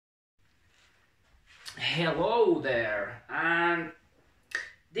Hello there, and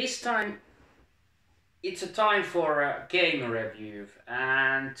this time it's a time for a game review,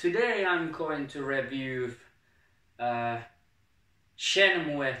 and today I'm going to review uh,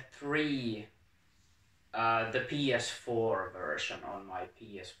 Shenmue 3, the PS4 version on my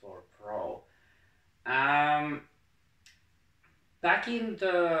PS4 Pro. Back in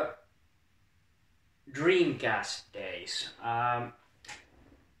the Dreamcast days, I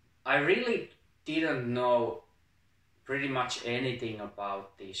really didn't know pretty much anything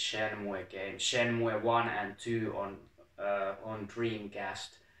about these Shenmue games, Shenmue 1 and 2 on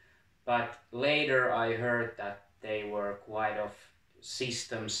Dreamcast. But later I heard that they were quite of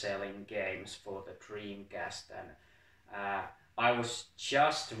system selling games for the Dreamcast, and I was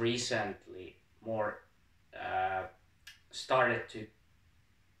just recently more started to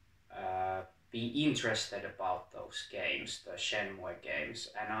be interested about those games, the Shenmue games,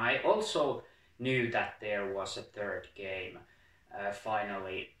 and I also knew that there was a third game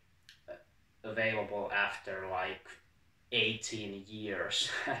finally available after like 18 years.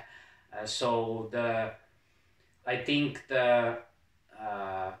 So I think the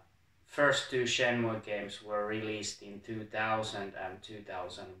first two Shenmue games were released in 2000 and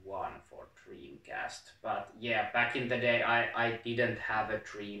 2001 for Dreamcast. But yeah, back in the day I didn't have a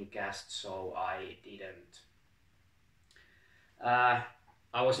Dreamcast, so I didn't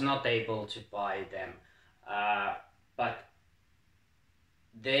I was not able to buy them, but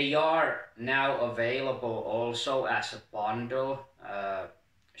they are now available also as a bundle,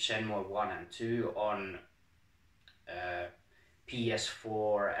 Shenmue 1 and 2 on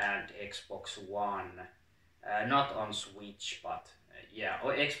PS4 and Xbox One, not on Switch, but yeah,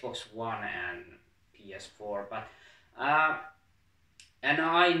 or Xbox One and PS4, but and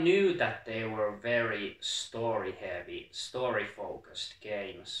I knew that they were very story-heavy, story-focused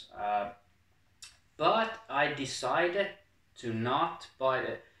games. But I decided to not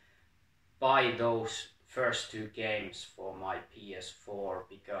buy those first two games for my PS4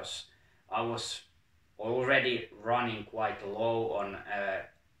 because I was already running quite low on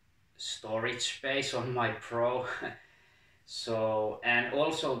storage space on my Pro. So, and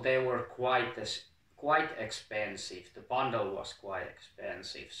also they were quite expensive. The bundle was quite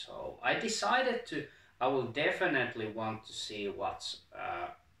expensive, so I decided I will definitely want to see what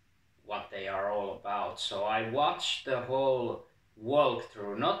they are all about. So I watched the whole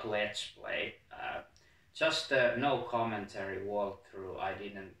walkthrough, not let's play, just a no commentary walkthrough. I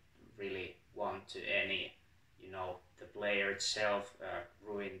didn't really want to the player itself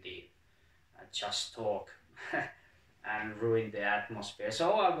ruin the just talk and ruin the atmosphere.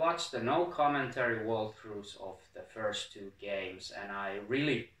 So I watched the no commentary walkthroughs of the first two games, and I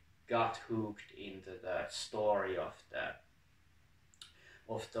really got hooked into the story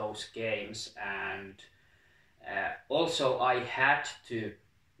of those games, and also I had to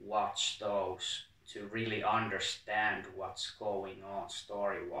watch those to really understand what's going on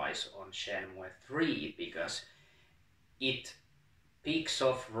story-wise on Shenmue 3, because it picks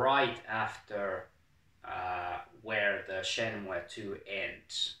off right after where the Shenmue 2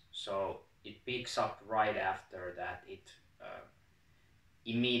 ends. So it picks up right after that. It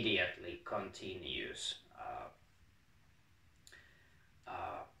immediately continues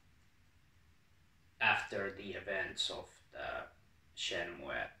after the events of the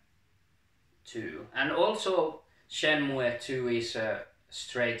Shenmue 2. And also Shenmue 2 is a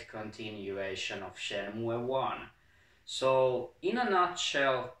straight continuation of Shenmue 1. So in a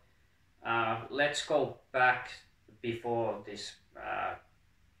nutshell, let's go back before this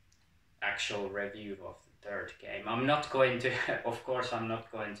actual review of the third game. I'm not going to, of course, I'm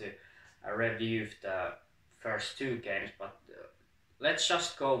not going to review the first two games, but let's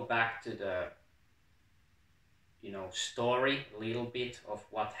just go back to the story a little bit of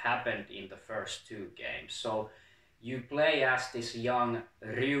what happened in the first two games. So you play as this young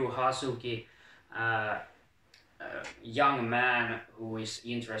Ryu Hazuki, young man who is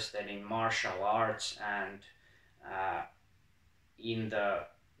interested in martial arts, and in the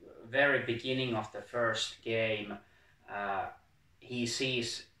very beginning of the first game he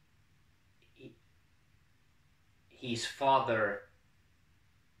sees his father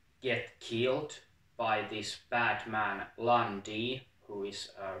get killed by this bad man Lan Di, who is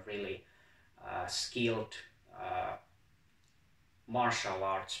a really skilled martial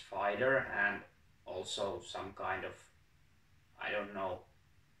arts fighter and also some kind of, I don't know,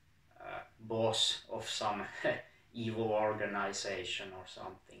 boss of some evil organization or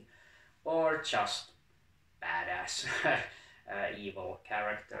something, or just badass evil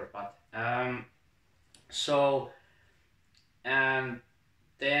character. But so, and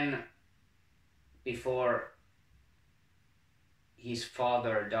then before his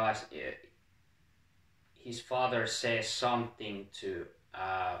father dies, his father says something to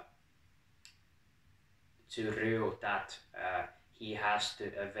Ryu that he has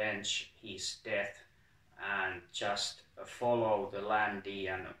to avenge his death and just follow the Landy,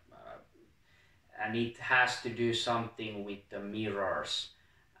 and it has to do something with the mirrors,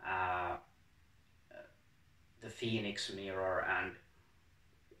 uh, the Phoenix mirror,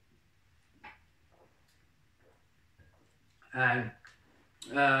 and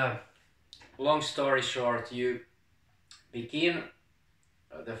long story short, you begin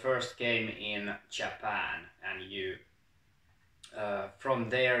the first game in Japan, and you from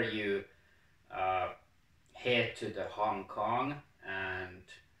there you head to the Hong Kong, and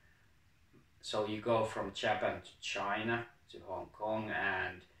so you go from Japan to China to Hong Kong,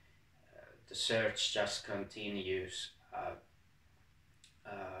 and the search just continues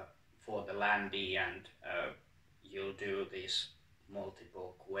for the Landy, and you'll do these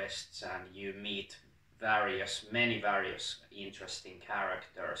multiple quests, and you meet many various interesting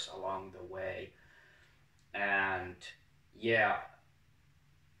characters along the way. And yeah,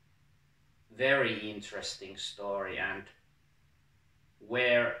 very interesting story, and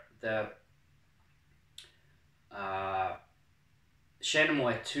where the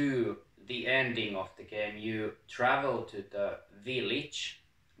Shenmue 2, the ending of the game, you travel to the village,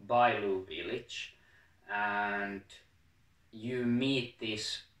 Bailu village, and you meet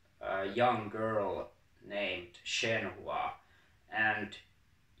this young girl named Shenhua, and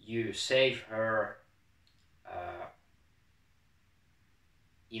you save her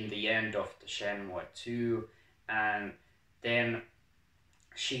in the end of the Shenmue 2, and then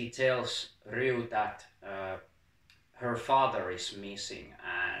she tells Ryu that her father is missing,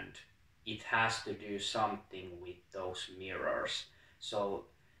 and it has to do something with those mirrors. So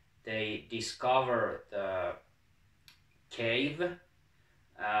they discover the cave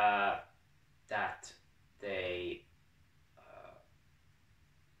that they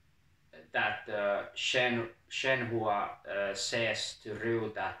Shenhua says to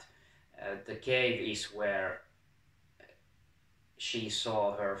Ryu that the cave is where she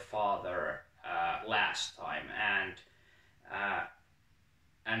saw her father last time,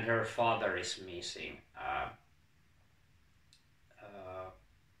 and her father is missing.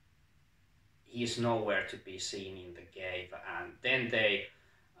 He's nowhere to be seen in the cave, and then they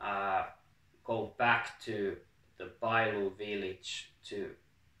go back to the Bailu village, to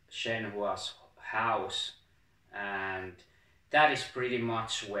Shenhua's house, and that is pretty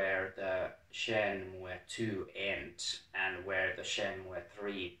much where the Shenmue 2 ends and where the Shenmue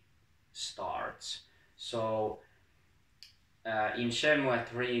 3 starts. So in Shenmue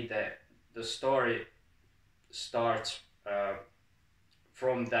 3 the story starts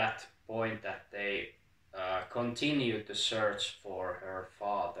from that point that they continue to search for her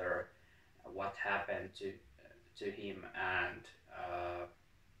father, what happened to him, and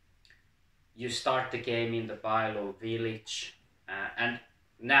you start the game in the Bailu village, and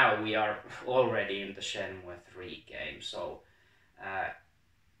now we are already in the Shenmue 3 game, so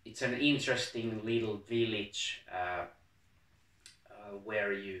it's an interesting little village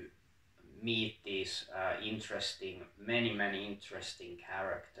where you meet these many interesting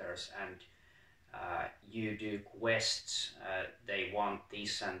characters, and you do quests. They want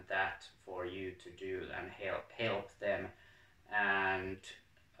this and that for you to do and help them, and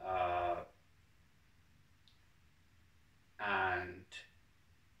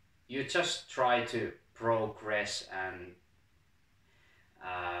you just try to progress, and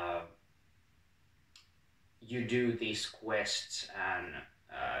you do these quests, and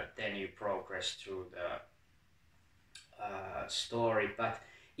then you progress through the story. But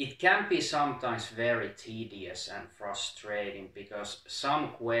it can be sometimes very tedious and frustrating, because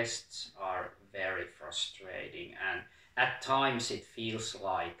some quests are very frustrating, and at times it feels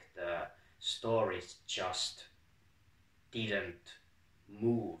like the story just didn't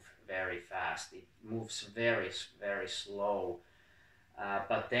move very fast. It moves very slow.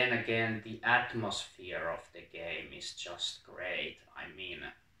 But then again, the atmosphere of the game is just great. I mean,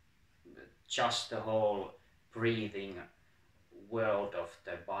 just the whole breathing world of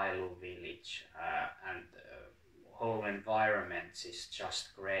the Bailu village and the whole environment is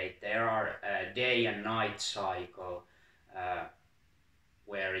just great. There are a day and night cycle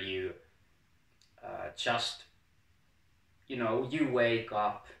where you just, you wake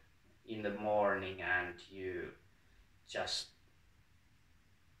up in the morning and you just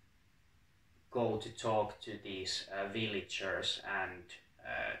go to talk to these villagers, and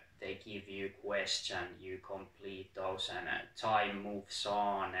they give you quests and you complete those, and time moves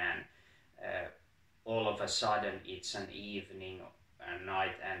on, and all of a sudden it's an evening and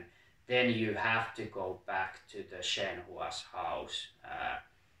night, and then you have to go back to the Shenhua's house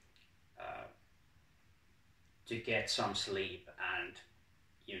to get some sleep and,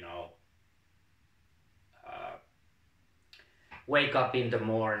 you know, wake up in the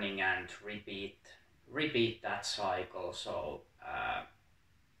morning and repeat that cycle. So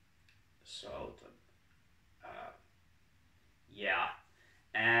yeah,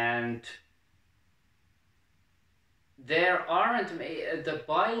 and there aren't the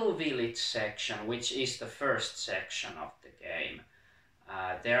Bailu village section, which is the first section of the game.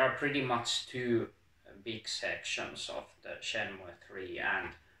 There are pretty much two big sections of the Shenmue 3, and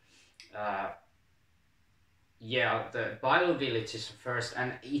yeah, the Bailu village is the first,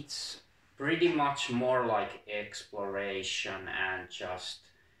 and it's pretty much more like exploration and just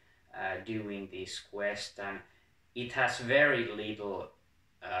doing this quest, and it has very little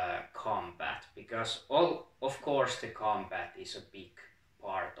combat, because of course the combat is a big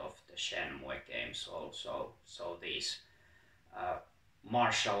part of the Shenmue games also, so these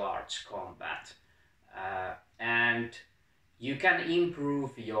martial arts combat, and you can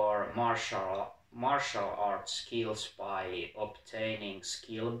improve your martial arts skills by obtaining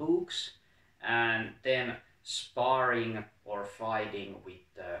skill books and then sparring or fighting with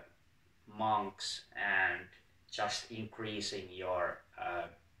the monks and just increasing your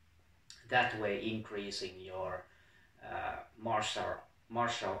that way increasing your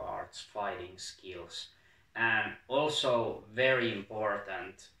martial arts fighting skills. And also very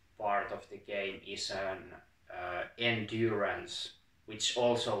important part of the game is an endurance, which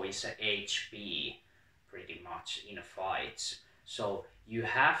also is a HP pretty much in fights. So you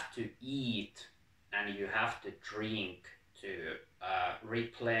have to eat and you have to drink to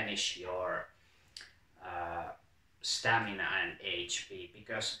replenish your stamina and HP,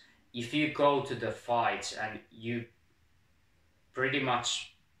 because if you go to the fights and you pretty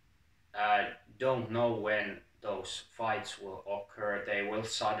much don't know when those fights will occur, they will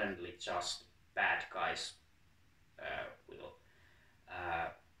suddenly just, bad guys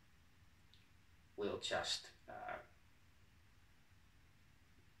will just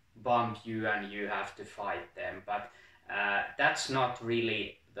bump you and you have to fight them. But that's not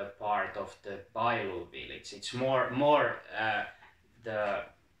really the part of the Bailu village. It's more the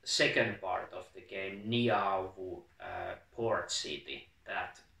second part of the game, Niaowu port city,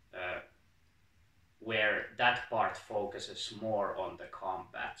 that where that part focuses more on the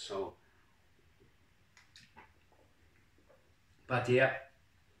combat. So, but yeah,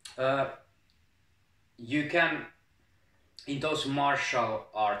 you can, in those martial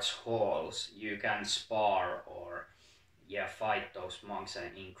arts halls, you can spar or fight those monks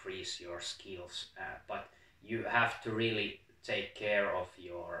and increase your skills, but you have to really take care of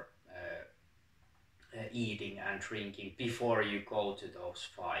your eating and drinking before you go to those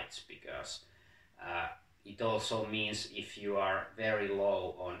fights, because it also means if you are very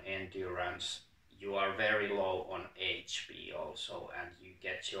low on endurance, you are very low on HP also, and you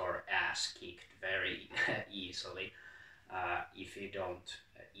get your ass kicked very easily if you don't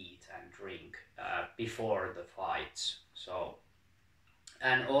eat and drink before the fights. So,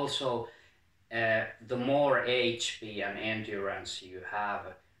 and also the more HP and endurance you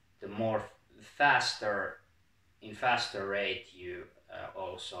have, the more faster rate you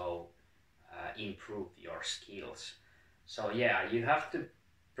also improve your skills. So yeah, you have to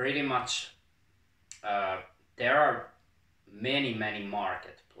pretty much there are many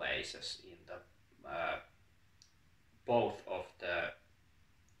marketplaces in the both of the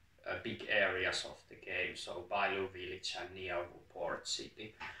big areas of the game, so Bailu village and Niaowu port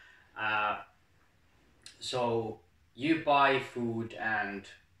city. So you buy food and,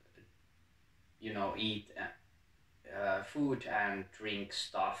 you know, eat food and drink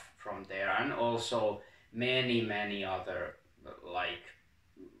stuff from there, and also many other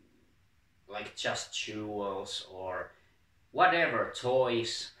like just jewels or whatever,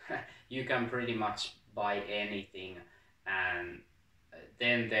 toys. You can pretty much buy anything. And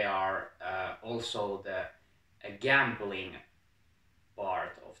then there are also the gambling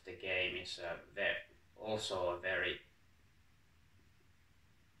part of the game is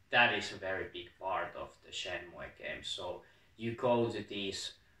that is a very big part of the Shenmue game. So you go to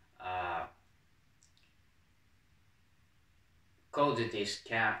these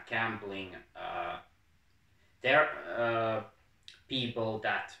gambling. There are people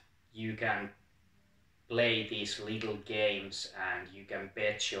that you can play these little games and you can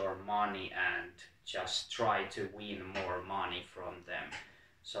bet your money and just try to win more money from them.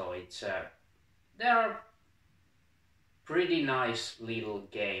 So it's there are pretty nice little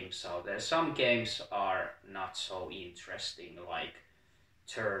games out there. Some games are not so interesting, like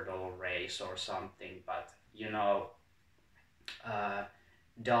Turtle Race or something, but you know, uh,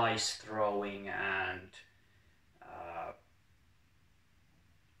 dice throwing uh,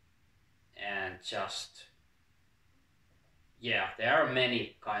 and just yeah, there are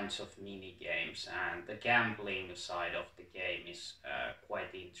many kinds of mini games, and the gambling side of the game is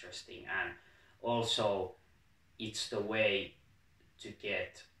quite interesting, and also it's the way to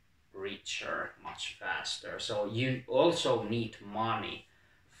get richer much faster. So you also need money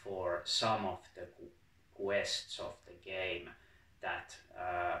for some of the quests of the game that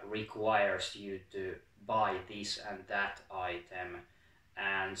requires you to buy this and that item,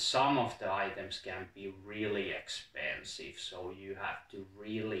 and some of the items can be really expensive, so you have to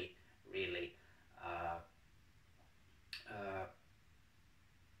really uh, uh,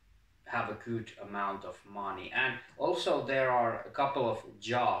 have a good amount of money. And also there are a couple of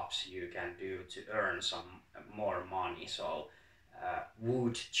jobs you can do to earn some more money. So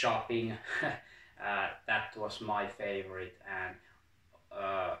wood chopping, that was my favorite, and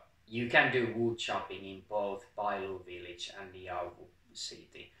you can do wood chopping in both Bailu village and Niavu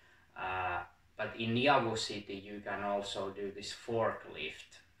city. But in Niavu city you can also do this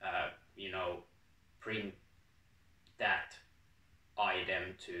forklift, you know, bring that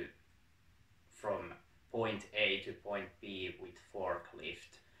item to from point A to point B with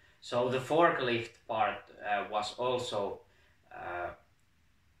forklift. So the forklift part was also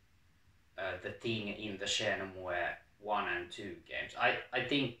the thing in the Shenmue 1 and 2 games. I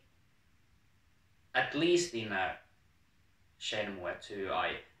think at least in Shenmue 2,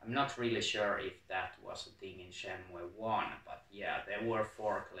 I'm not really sure if that was a thing in Shenmue 1, but yeah, there were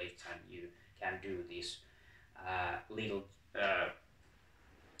forklifts and you can do these little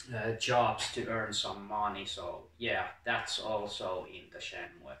jobs to earn some money. So yeah, that's also in the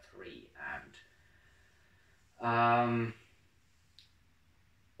Shenmue 3, and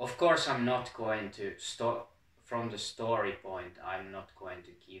of course I'm not going to stop from the story point. I'm not going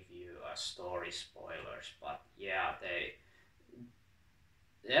to give you story spoilers, but yeah,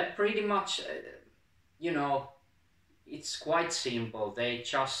 they're pretty much you know, it's quite simple. They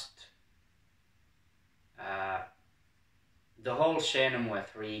just the whole Shenmue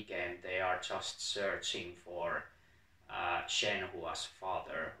 3 game, they are just searching for Shenhua's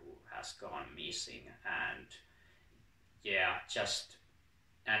father who has gone missing, and yeah, just,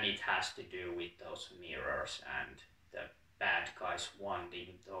 and it has to do with those mirrors and the bad guys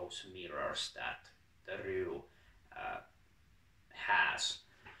wanting those mirrors that the Ryu has.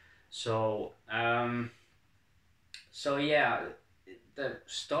 So so yeah, the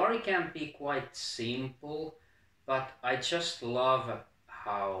story can be quite simple, but I just love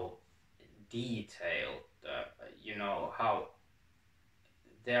how detailed, you know, how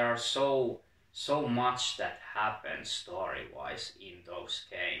there are so much that happens story wise in those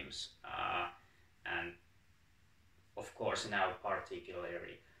games, and of course now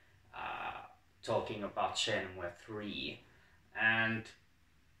particularly talking about Shenmue 3, and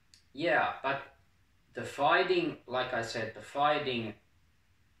yeah, but the fighting, like I said, the fighting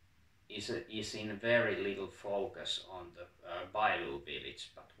is in very little focus on the Bailu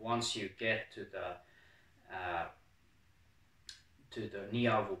village, but once you get to the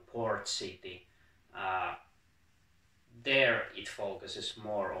Niavu port city, there it focuses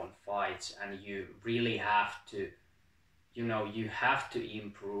more on fights, and you really have to, you know, you have to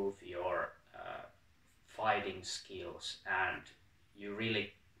improve your fighting skills, and you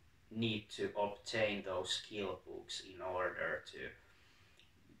really need to obtain those skill books in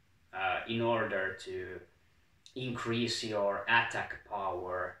order to increase your attack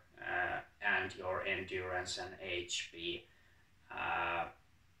power and your endurance and HP,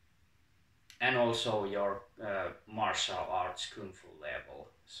 and also your martial arts kung fu level,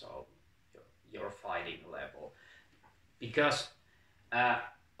 so your fighting level. Because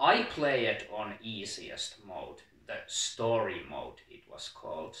I play it on easiest mode, the story mode it was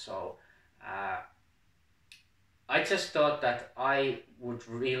called. So I just thought that I would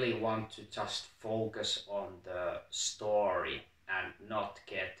really want to just focus on the story and not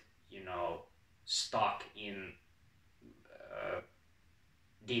get, you know, stuck in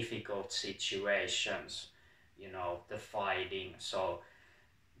difficult situations, you know, the fighting. So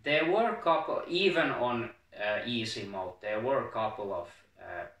there were a couple, even on easy mode, there were a couple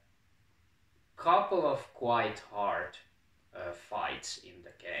of quite hard fights in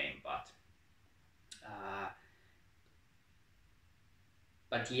the game,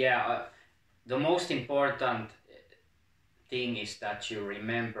 but yeah, the most important thing is that you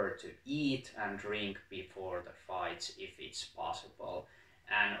remember to eat and drink before the fights if it's possible,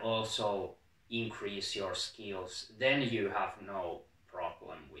 and also increase your skills. Then you have no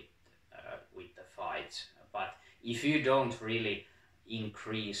problem with the fights. But if you don't really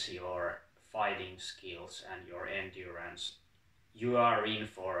increase your fighting skills and your endurance, you are in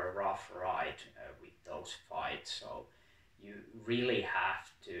for a rough ride with those fights. So you really have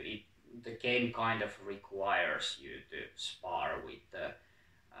to. The game kind of requires you to spar with the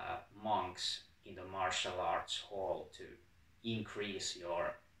monks in the martial arts hall to increase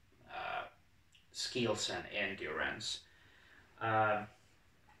your skills and endurance. Uh,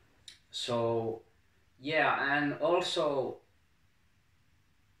 so yeah, and also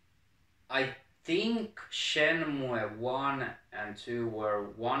I think Shenmue 1 and 2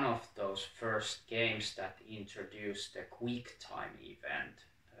 were one of those first games that introduced the quick time event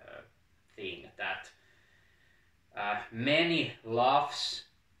thing that many loves,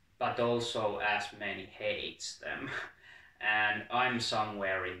 but also as many hates them. And I'm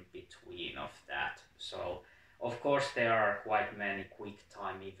somewhere in between of that. So of course there are quite many quick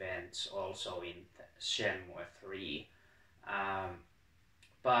time events also in Shenmue 3.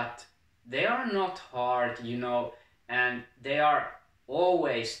 But they are not hard, you know, and they are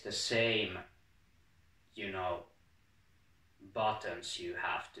always the same, you know, buttons you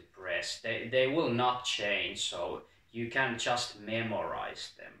have to press. They will not change, so you can just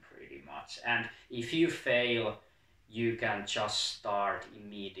memorize them pretty much. And if you fail, you can just start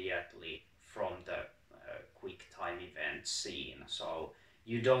immediately from the quick time event scene. So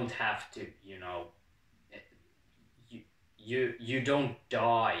you don't have to, you know, you don't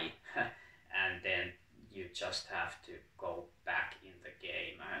die and then you just have to go back in the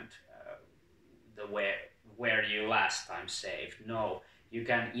game and the where you last time saved. No, you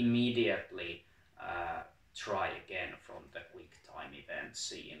can immediately try again from the quick time event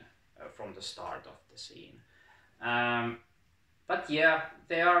scene, from the start of the scene. But yeah,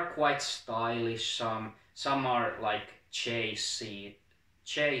 they are quite stylish. Some are like chase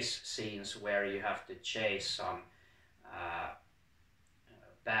scenes where you have to chase some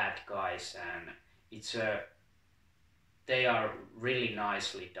bad guys, and they are really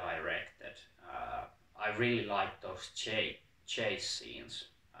nicely directed. I really like those chase scenes.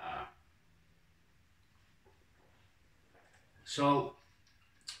 So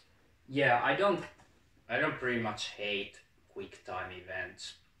yeah, I don't pretty much hate quick time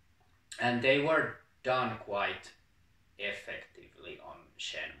events, and they were done quite effectively on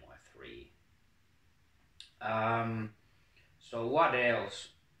Shenmue 3. So what else?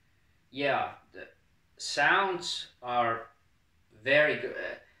 Yeah, the sounds are very good.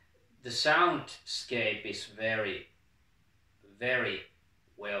 The soundscape is very, very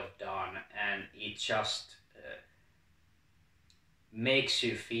well done, and it just makes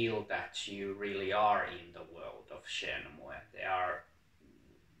you feel that you really are in the world of Shenmue. They are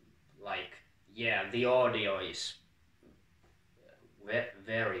like, yeah, the audio is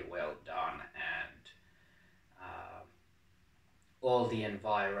very well done, and all the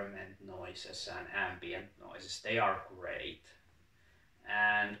environment noises and ambient noises, they are great.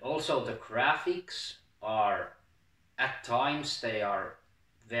 And also the graphics are, at times they are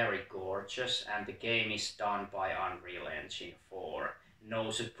very gorgeous, and the game is done by Unreal Engine 4. No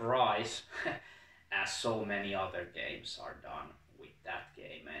surprise, as so many other games are done with that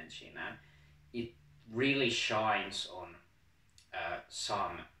game engine, and it really shines on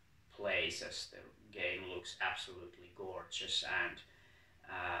some places. The game looks absolutely gorgeous, and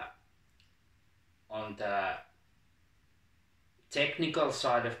on the technical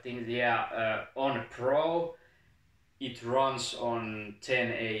side of things, yeah, on Pro it runs on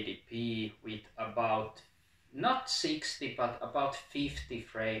 1080p with about not 60 but about 50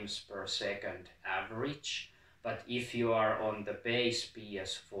 frames per second average. But if you are on the base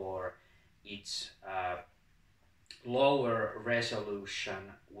PS4, it's lower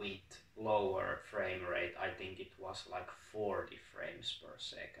resolution with lower frame rate. I think it was like 40 frames per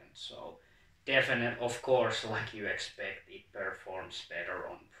second. So definitely, of course, like you expect, it performs better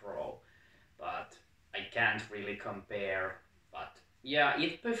on Pro, but I can't really compare. But yeah,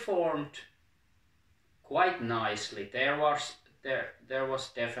 it performed quite nicely. There was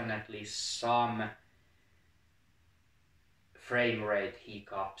definitely some frame rate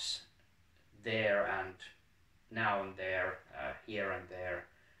hiccups there and now and there, here and there,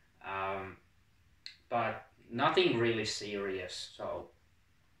 but nothing really serious. So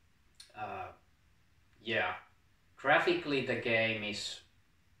yeah, graphically the game is,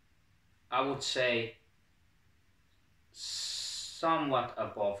 I would say, somewhat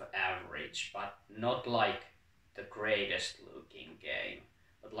above average, but not like the greatest looking game.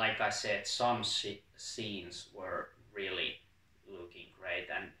 But like I said, some scenes were really looking great,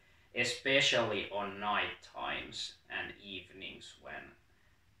 and especially on night times and evenings when,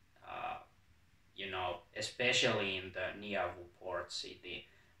 especially in the Niavu port city,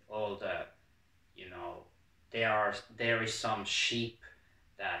 all the, there is some ship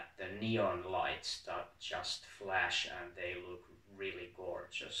that the neon lights that just flash and they look really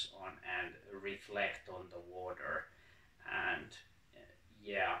gorgeous on and reflect on the water, and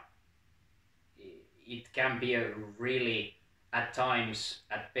yeah, it can be a really, at times,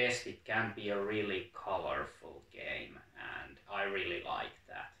 at best, it can be a really colorful game, and I really like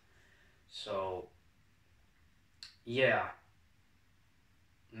that. So yeah,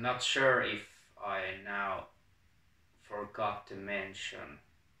 not sure if I now forgot to mention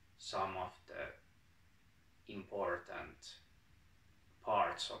some of the important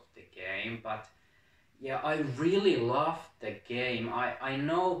parts of the game, but yeah, I really loved the game. I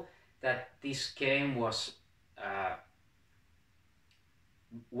know that this game was,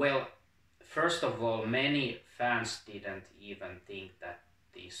 well, first of all, many fans didn't even think that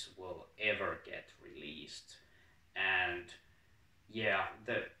this will ever get released. And yeah,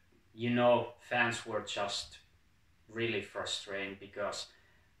 fans were just really frustrated because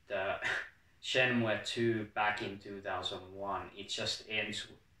the Shenmue 2 back in 2001, it just ends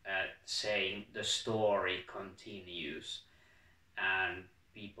saying the story continues, and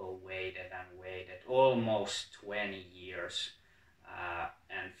people waited and waited almost 20 years,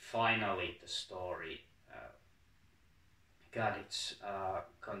 and finally the story got its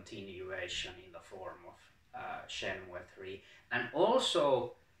continuation in the form of Shenmue 3. And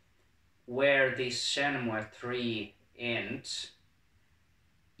also, where this Shenmue 3 ends,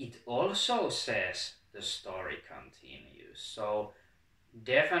 it also says the story continues. So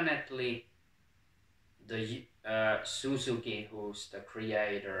definitely the Suzuki, who's the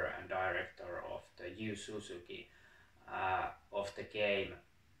creator and director of the Yu Suzuki of the game,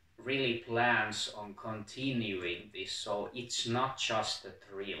 really plans on continuing this. So it's not just a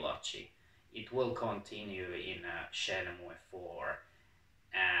trilogy. It will continue in Shenmue 4,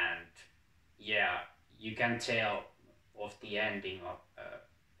 and yeah, you can tell of the ending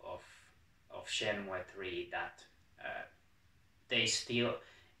of Shenmue 3 that they still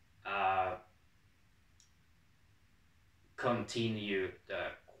continue the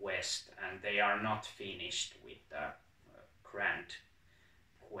quest, and they are not finished with the grand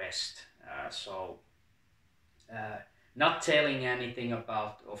quest. Not telling anything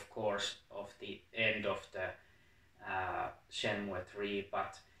about, of course, of the end of the Shenmue 3,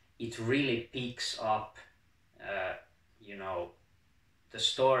 but it really picks up, the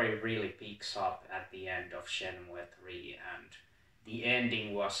story really picks up at the end of Shenmue 3, and the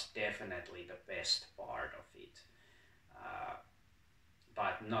ending was definitely the best part of it.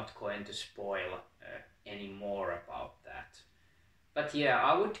 But not going to spoil any more about that. But yeah,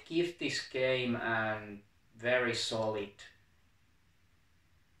 I would give this game a very solid,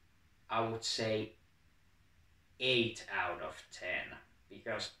 I would say 8 out of 10,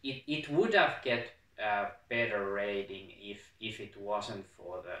 because it would have get a better rating if it wasn't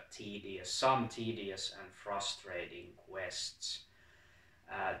for the some tedious and frustrating quests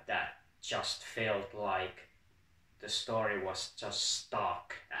that just felt like the story was just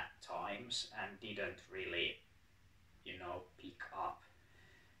stuck at times and didn't really, pick up.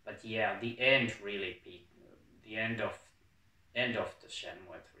 But yeah, the end of the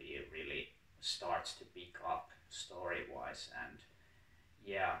Shenmue 3 really starts to pick up story-wise, and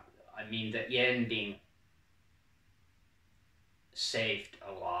yeah, I mean the ending saved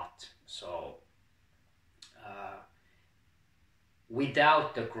a lot. So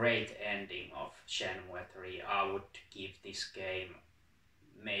without the great ending of Shenmue 3, I would give this game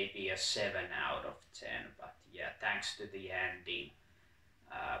maybe a 7 out of 10, but yeah, thanks to the ending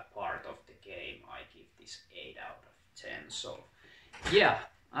part of the game, I give this 8 out of 10. So yeah,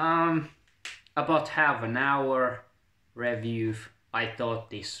 about half an hour review. I thought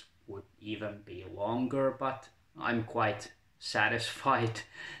this would even be longer, but I'm quite satisfied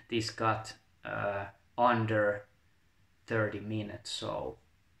this got under 30 minutes. So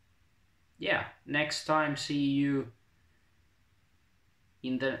yeah, next time, see you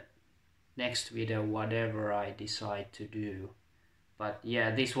in the next video, whatever I decide to do. But yeah,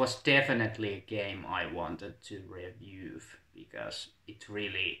 this was definitely a game I wanted to review because it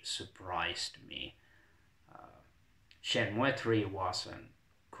really surprised me. Shenmue 3 was a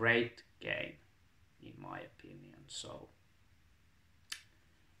great game in my opinion, so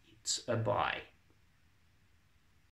it's a buy.